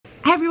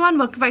Hey everyone,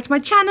 welcome back to my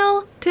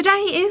channel.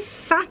 Today is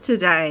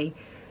Saturday,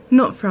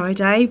 not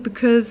Friday,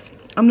 because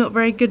I'm not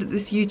very good at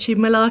this YouTube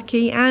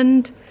malarkey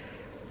and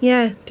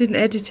yeah, didn't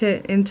edit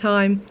it in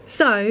time.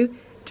 So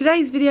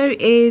today's video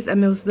is a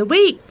meals of the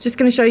week. Just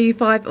going to show you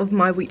 5 of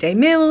my weekday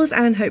meals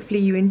and hopefully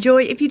you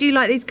enjoy. If you do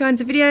like these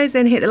kinds of videos,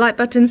 then hit the like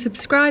button,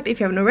 subscribe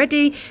if you haven't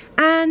already,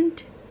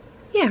 and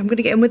yeah, I'm going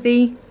to get in with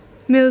the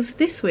meals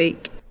this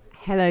week.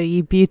 Hello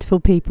you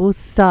beautiful people.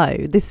 So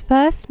this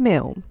first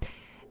meal,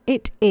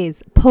 it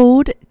is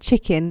pulled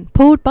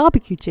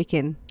barbecue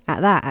chicken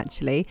at that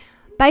actually.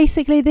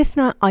 Basically this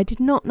night I did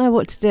not know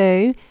what to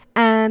do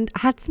and I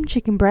had some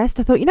chicken breast.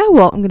 I thought, you know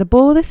what, I'm going to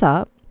boil this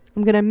up.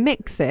 I'm going to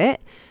mix it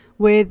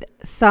with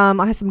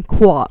I had some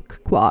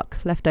quark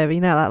left over,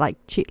 you know, that like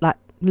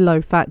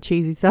low fat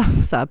cheesy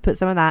stuff. So I put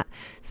some of that,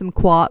 some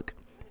quark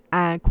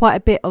and quite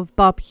a bit of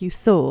barbecue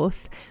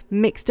sauce,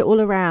 mixed it all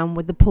around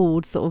with the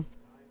pulled sort of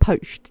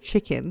poached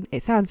chicken.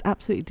 It sounds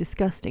absolutely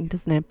disgusting,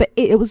 doesn't it? But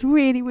it was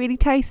really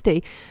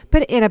tasty.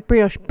 Put it in a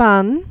brioche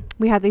bun.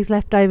 We had these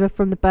left over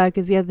from the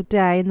burgers the other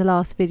day in the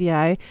last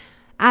video.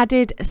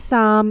 Added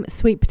some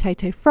sweet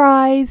potato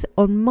fries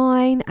on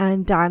mine,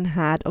 and Dan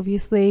had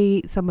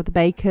obviously some of the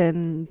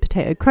bacon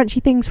potato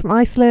crunchy things from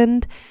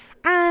Iceland,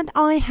 and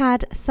I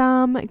had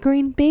some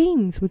green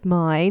beans with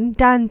mine.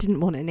 Dan didn't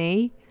want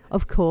any,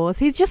 of course.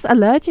 He's just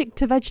allergic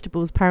to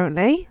vegetables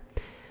apparently.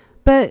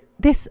 But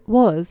this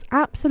was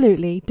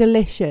absolutely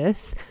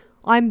delicious.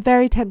 I'm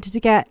very tempted to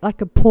get like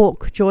a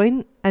pork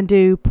joint and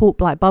do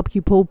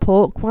barbecue pulled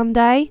pork one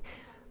day.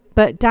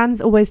 But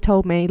Dan's always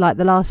told me, like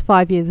the last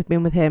 5 years I've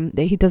been with him,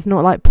 that he does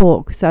not like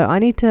pork. So I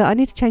need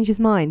to change his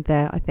mind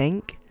there, I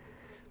think.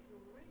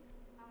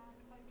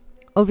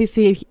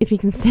 Obviously, if you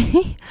can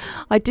see,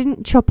 I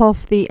didn't chop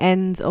off the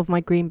ends of my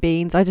green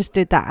beans. I just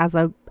did that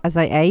as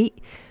I ate,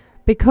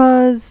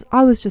 because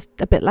I was just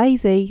a bit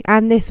lazy.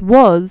 And this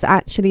was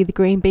actually the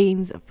green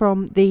beans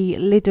from the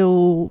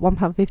Lidl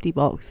 £1.50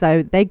 box,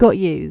 so they got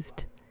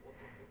used,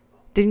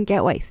 didn't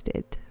get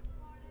wasted.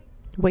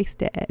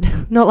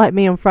 Not like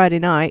me on Friday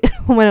night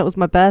when it was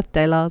my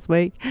birthday last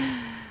week.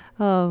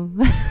 Oh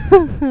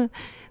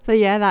so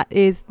yeah, that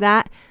is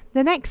that.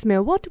 The next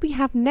meal, what do we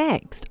have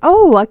next?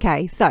 Oh,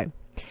 okay, so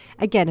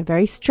again, a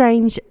very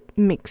strange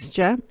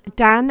mixture.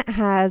 Dan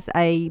has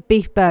a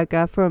beef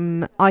burger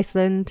from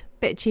Iceland,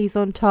 bit of cheese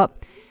on top,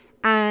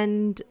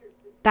 and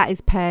that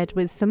is paired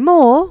with some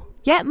more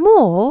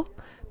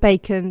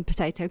bacon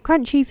potato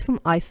crunchies from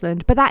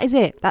Iceland. But that is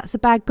it. That's the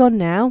bag gone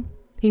now.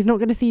 He's not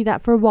going to see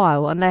that for a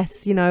while,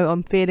 unless, you know,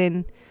 I'm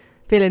feeling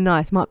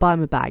nice, might buy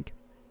him a bag.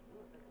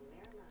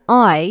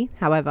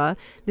 However,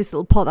 this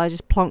little pot that I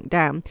just plonked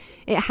down,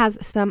 it has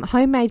some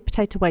homemade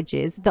potato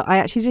wedges that I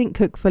actually didn't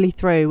cook fully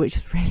through, which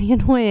was really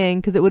annoying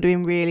because it would have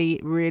been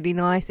really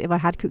nice if I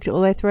had cooked it all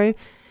the way through.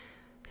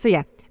 So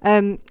yeah,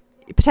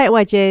 potato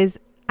wedges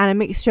and a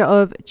mixture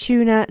of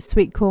tuna,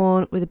 sweet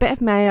corn with a bit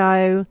of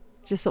mayo,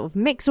 just sort of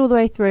mixed all the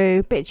way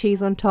through, bit of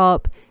cheese on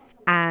top,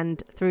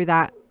 and threw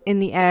that in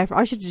the air.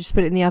 I should have just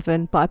put it in the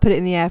oven, but I put it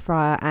in the air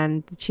fryer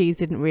and the cheese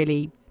didn't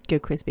really go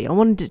crispy. I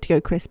wanted it to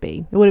go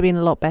crispy. It would have been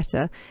a lot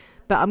better.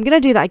 But I'm going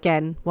to do that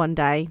again one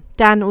day.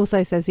 Dan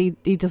also says he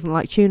doesn't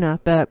like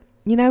tuna, but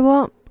you know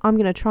what? I'm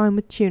going to try him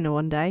with tuna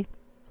one day.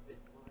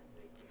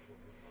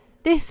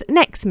 This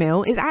next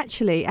meal is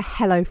actually a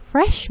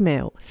HelloFresh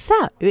meal.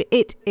 So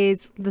it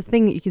is the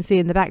thing that you can see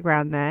in the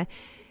background there.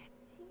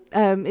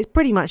 It's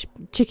pretty much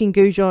chicken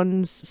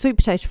goujons, sweet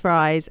potato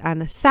fries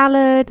and a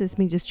salad. There's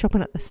me just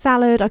chopping up the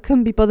salad. I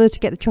couldn't be bothered to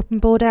get the chopping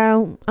board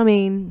out. I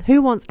mean,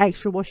 who wants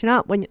extra washing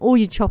up when all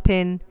you chop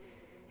in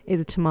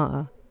is a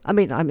tomato? I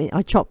mean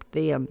I chopped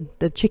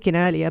the chicken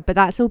earlier, but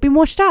that's all been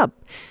washed up.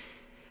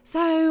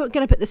 So I'm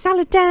going to put the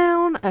salad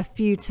down, a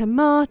few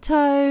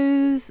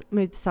tomatoes,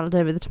 move the salad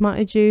over the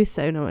tomato juice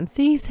so no one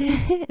sees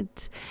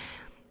it.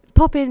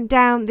 Popping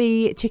down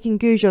the chicken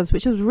goujons,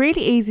 which was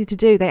really easy to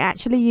do. They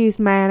actually used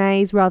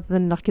mayonnaise rather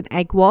than like an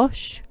egg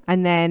wash,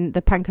 and then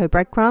the panko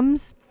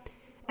breadcrumbs,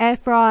 air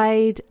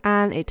fried,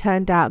 and it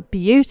turned out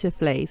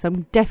beautifully. So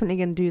I'm definitely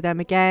going to do them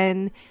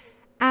again.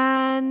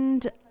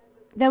 And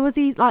there was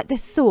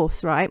this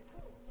sauce, right?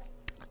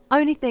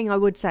 Only thing I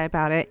would say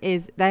about it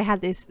is they had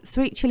this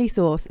sweet chili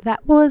sauce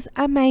that was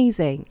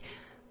amazing,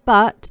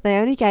 but they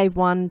only gave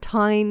one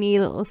tiny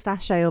little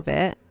sachet of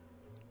it,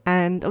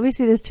 and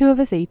obviously there's 2 of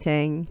us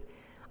eating.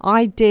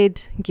 I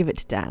did give it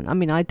to Dan. I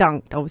mean, I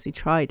obviously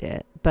tried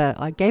it, but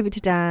I gave it to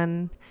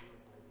Dan.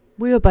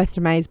 We were both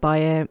amazed by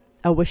it.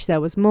 I wish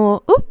there was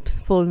more. Oops,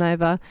 fallen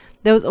over.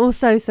 There was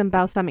also some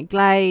balsamic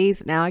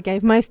glaze. Now I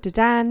gave most to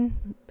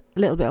Dan, a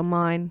little bit on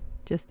mine,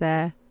 just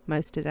there,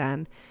 most to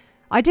Dan.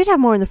 I did have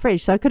more in the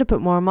fridge, so I could have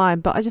put more on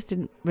mine, but I just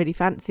didn't really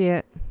fancy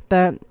it.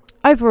 But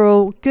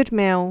overall, good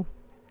meal.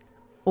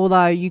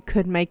 Although you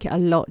could make it a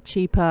lot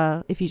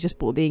cheaper if you just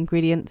bought the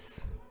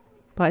ingredients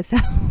by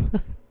itself.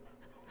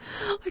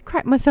 I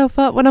cracked myself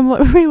up when I'm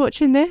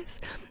rewatching this.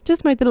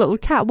 Just made the little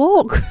cat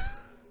walk.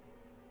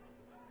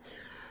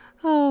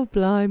 Oh,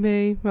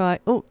 blimey.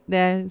 Right. Oh,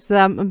 there. So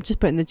I'm just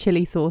putting the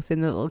chili sauce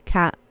in the little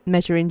cat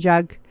measuring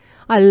jug.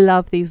 I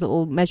love these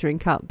little measuring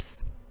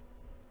cups.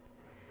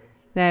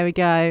 There we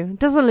go.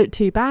 Doesn't look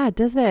too bad,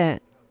 does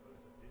it?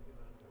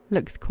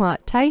 Looks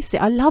quite tasty.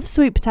 I love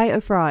sweet potato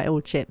fry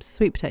or chips,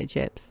 sweet potato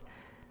chips.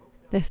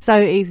 They're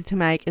so easy to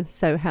make and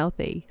so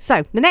healthy.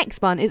 So the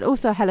next one is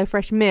also a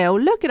HelloFresh meal.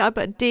 Look at, I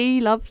put D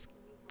loves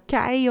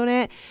K on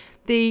it.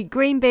 The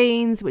green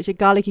beans, which are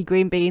garlicky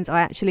green beans,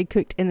 I actually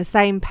cooked in the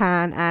same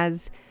pan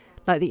as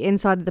like the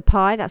inside of the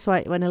pie. That's why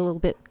it went a little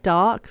bit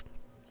dark.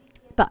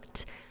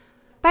 But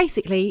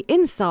basically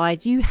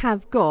inside you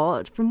have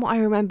got, from what I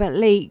remember,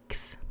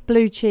 leeks,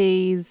 blue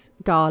cheese,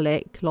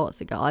 garlic, lots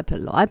of garlic.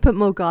 I put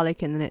more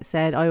garlic in than it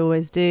said. I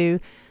always do.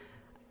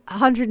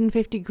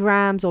 150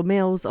 grams or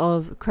mils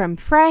of creme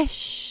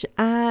fraiche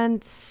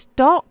and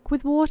stock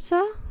with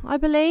water, I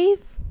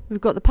believe.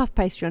 We've got the puff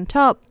pastry on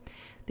top,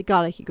 the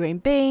garlicky green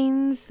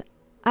beans,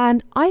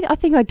 and I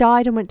think I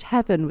died and went to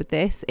heaven with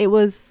this. It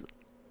was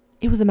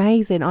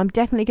amazing. I'm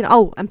definitely gonna,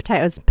 oh, and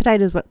potatoes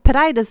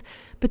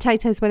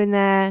went in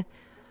there.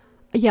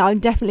 Yeah, I'm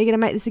definitely gonna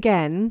make this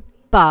again.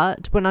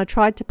 But when I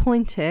tried to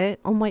point it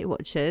on Weight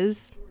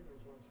Watchers,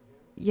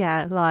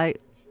 yeah,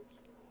 like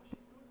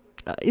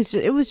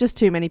it was just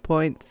too many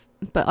points.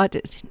 But I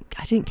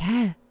didn't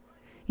care,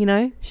 you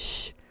know.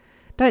 Shh,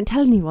 don't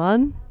tell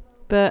anyone.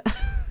 But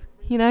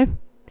you know,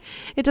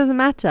 it doesn't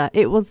matter.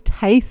 It was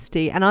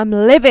tasty, and I'm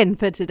living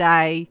for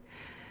today.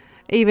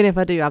 Even if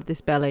I do have this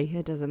belly,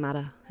 it doesn't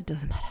matter. It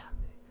doesn't matter.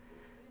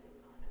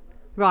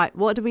 Right,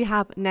 what do we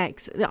have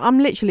next? I'm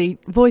literally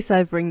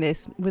voiceovering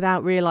this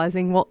without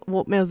realising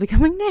what meals are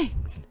coming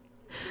next.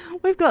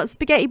 We've got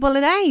spaghetti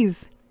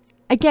bolognese.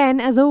 Again,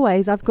 as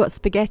always, I've got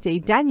spaghetti.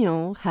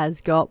 Daniel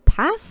has got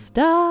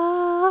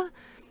pasta.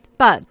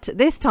 But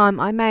this time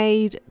I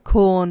made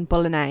corn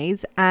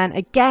bolognese. And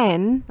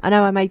again, I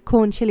know I made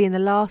corn chilli in the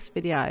last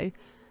video.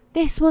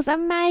 This was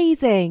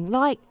amazing.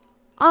 Like,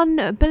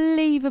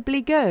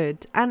 unbelievably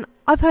good. And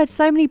I've heard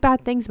so many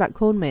bad things about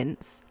corn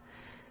mince.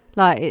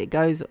 Like, it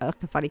goes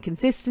like a funny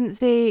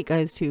consistency, it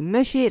goes too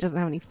mushy, it doesn't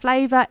have any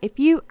flavour. If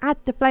you add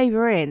the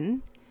flavour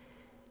in,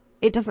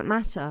 it doesn't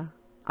matter.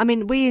 I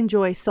mean, we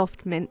enjoy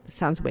soft mint,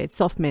 sounds weird,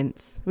 soft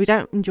mints. We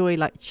don't enjoy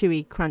like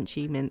chewy,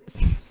 crunchy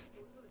mints.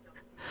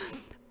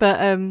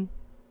 But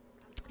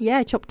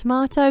yeah, chopped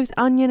tomatoes,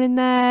 onion in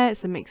there,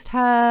 some mixed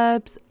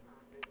herbs,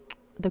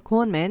 the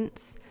corn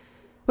mince,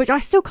 which I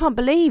still can't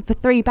believe for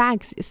 3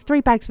 bags. It's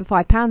 3 bags for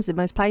 £5 in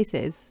most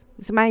places.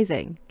 It's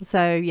amazing.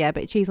 So yeah, a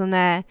bit of cheese on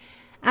there.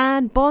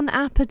 And bon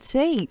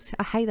appetit.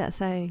 I hate that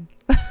saying.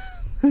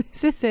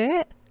 Is this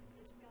it?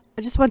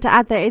 I just want to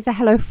add there is a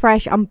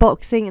HelloFresh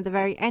unboxing at the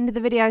very end of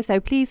the video, so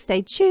please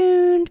stay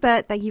tuned.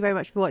 But thank you very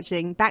much for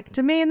watching. Back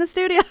to me in the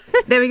studio.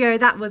 There we go,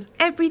 that was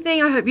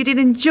everything. I hope you did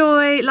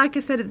enjoy. Like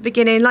I said at the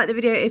beginning, like the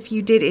video if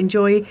you did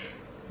enjoy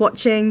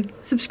watching.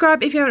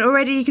 Subscribe if you haven't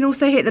already. You can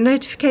also hit the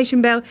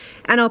notification bell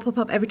and I'll pop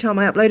up every time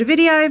I upload a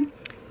video.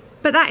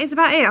 But that is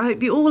about it. I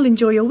hope you all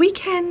enjoy your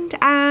weekend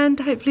and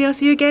hopefully I'll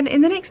see you again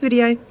in the next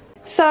video.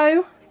 So,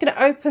 I'm going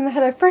to open the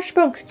HelloFresh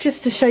box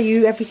just to show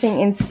you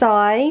everything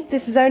inside.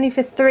 This is only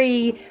for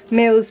 3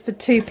 meals for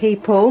 2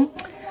 people,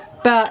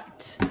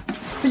 but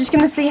we're just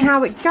going to see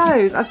how it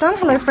goes. I've done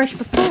HelloFresh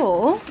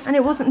before and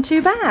it wasn't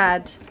too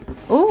bad.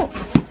 Oh,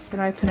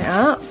 going to open it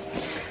up.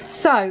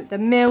 So, the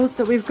meals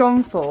that we've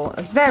gone for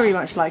are very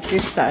much like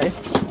Gusto.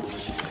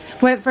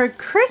 Went for a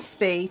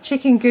crispy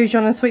chicken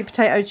goujon and sweet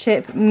potato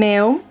chip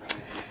meal.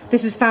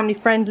 This is family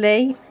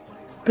friendly.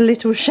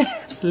 Little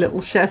chefs,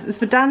 it's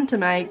for Dan to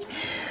make.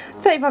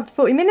 35 to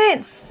 40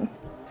 minutes.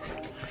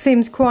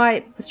 Seems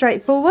quite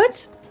straightforward.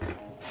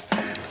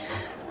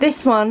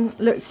 This one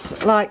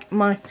looked like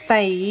my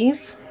fave.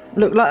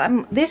 Looked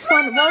like this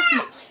one was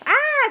my,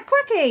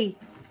 quacky.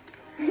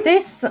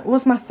 This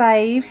was my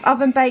fave.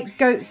 Oven baked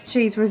goat's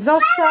cheese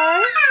risotto.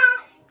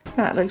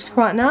 That looks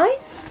quite nice.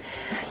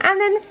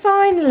 And then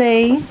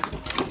finally,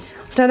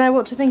 don't know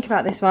what to think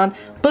about this one.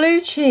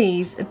 Blue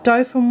cheese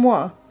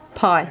dauphinoise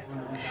pie.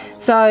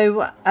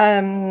 So,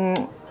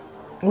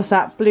 what's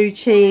that? Blue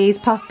cheese,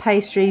 puff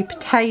pastry,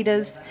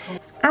 potatoes,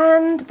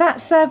 and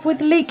that's served with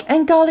leek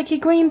and garlicky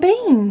green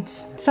beans.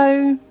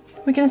 So,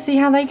 we're going to see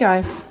how they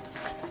go.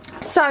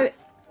 So,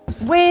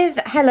 with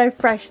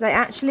HelloFresh, they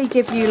actually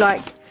give you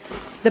like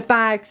the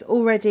bags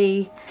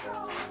already,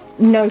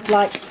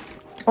 like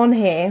on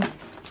here.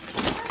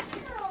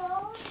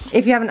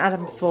 If you haven't had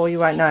them before, you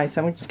won't know,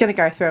 so I'm just going to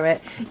go through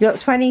it. You've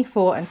got 20,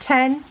 4 and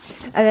 10.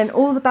 And then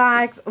all the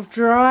bags of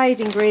dried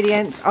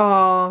ingredients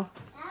are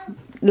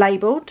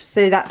labelled.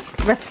 So that's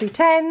recipe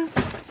 10.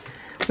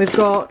 We've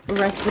got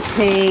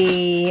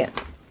recipe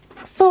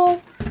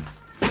 4.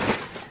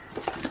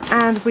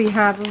 And we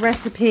have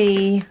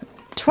recipe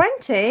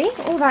 20.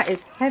 Oh, that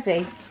is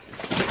heavy.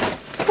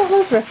 What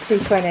was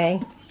recipe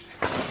 20?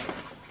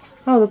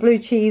 Oh, the blue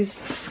cheese.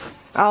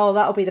 Oh,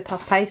 that'll be the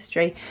puff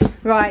pastry.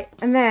 Right,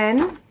 and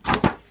then,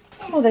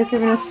 oh, they've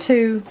given us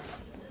 2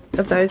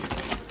 of those.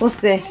 What's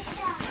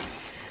this?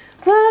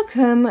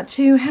 Welcome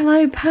to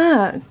Hello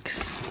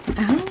Perks.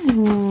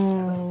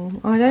 Oh,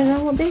 I don't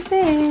know what this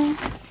is.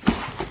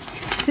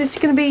 Is this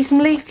going to be some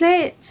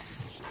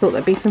leaflets? Thought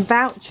there'd be some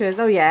vouchers.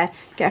 Oh yeah,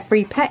 get a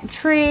free pet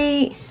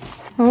treat.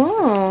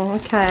 Oh,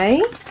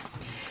 okay.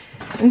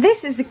 And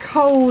this is a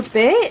cold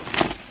bit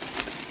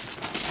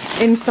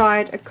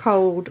inside a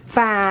cold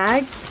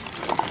bag.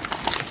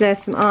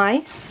 There's some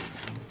ice.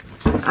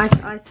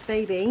 Ice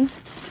baby.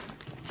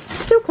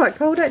 Still quite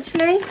cold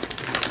actually.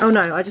 Oh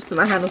no, I just put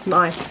my hand on some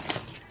ice.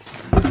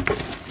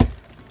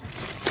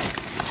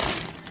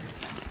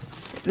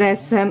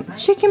 There's some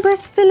chicken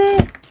breast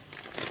fillet.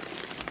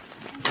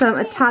 Some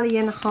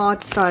Italian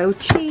hard style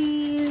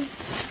cheese.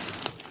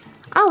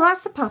 Oh,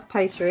 that's a puff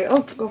pastry.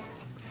 Oh God.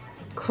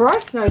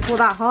 Christ knows what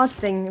that hard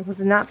thing was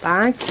in that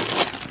bag.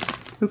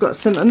 We've got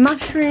some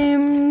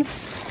mushrooms.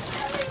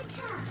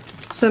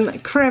 Some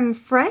creme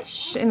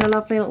fraiche in a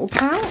lovely little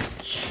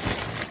pouch.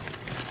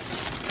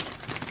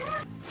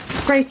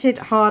 Grated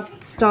hard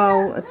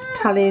style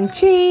Italian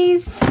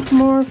cheese.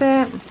 More of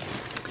it.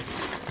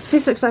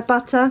 This looks like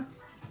butter.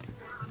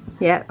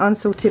 Yeah,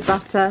 unsalted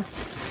butter.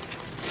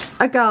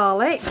 A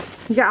garlic.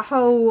 You get a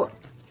whole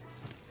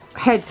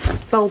head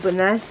bulb in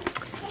there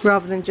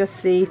rather than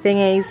just the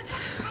thingies.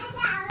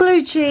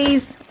 Blue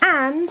cheese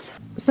and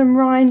some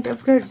rind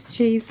of goat's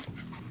cheese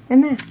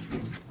in there.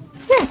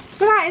 Yeah,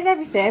 so that is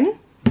everything.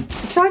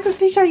 Shall I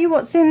quickly show you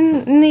what's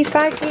in these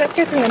bags? So let's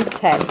go through number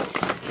 10.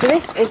 So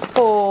this is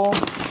for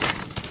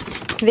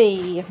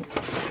the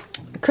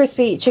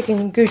crispy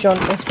chicken goujon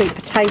and sweet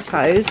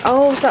potatoes.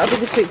 Oh, that'll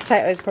be the sweet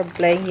potatoes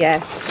probably,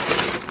 yeah.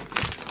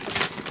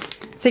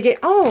 So you get,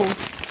 oh.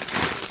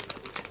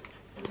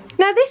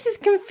 Now this is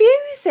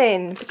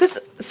confusing because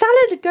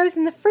salad goes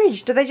in the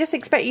fridge. Do they just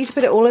expect you to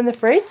put it all in the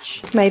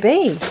fridge?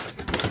 Maybe.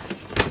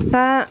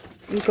 That,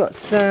 we've got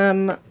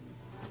some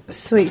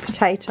sweet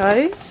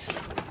potatoes,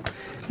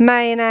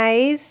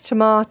 mayonnaise,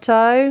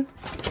 tomato,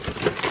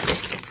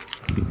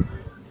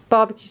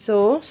 barbecue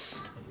sauce.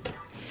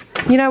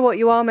 You know what,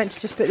 you are meant to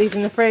just put these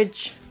in the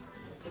fridge.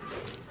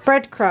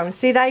 Breadcrumbs,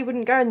 see they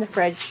wouldn't go in the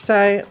fridge,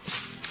 so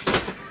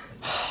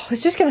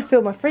it's just going to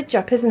fill my fridge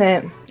up, isn't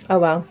it? Oh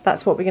well,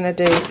 that's what we're going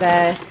to do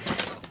there.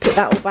 Put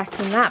that all back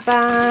in that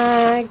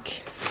bag.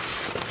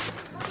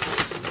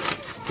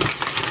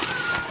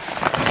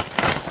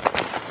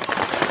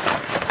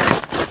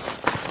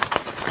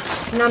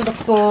 Number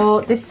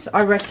 4, this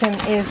I reckon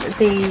is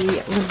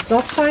the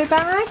risotto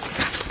bag.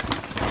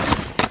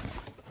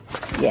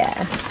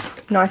 Yeah,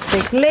 nice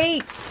big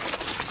leek.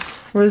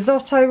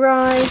 Risotto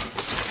rice.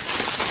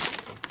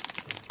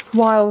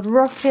 Wild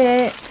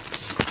rocket.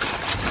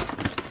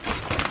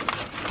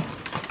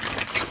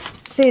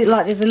 See,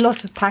 like there's a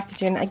lot of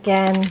packaging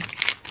again,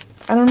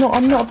 and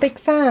I'm not a big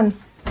fan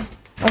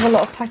of a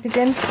lot of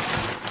packaging.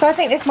 So I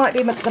think this might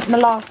be my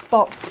last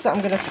box that I'm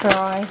going to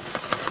try.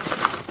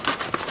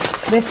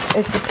 This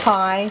is the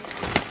pie.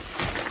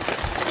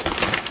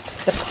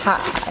 The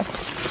pie.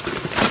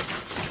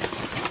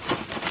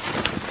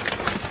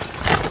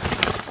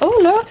 Oh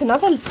look,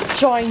 another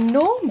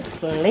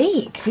ginormous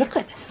leek. Look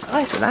at the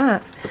size of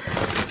that.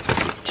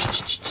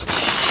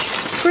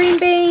 Green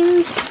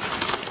beans.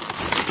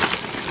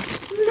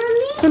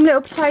 Some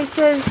little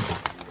potatoes.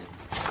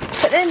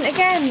 But then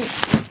again,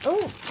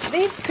 oh,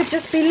 these could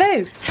just be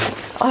loo.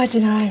 I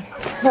don't know.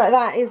 Right,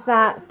 that is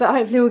that. But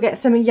hopefully we'll get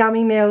some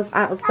yummy meals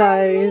out of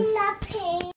those.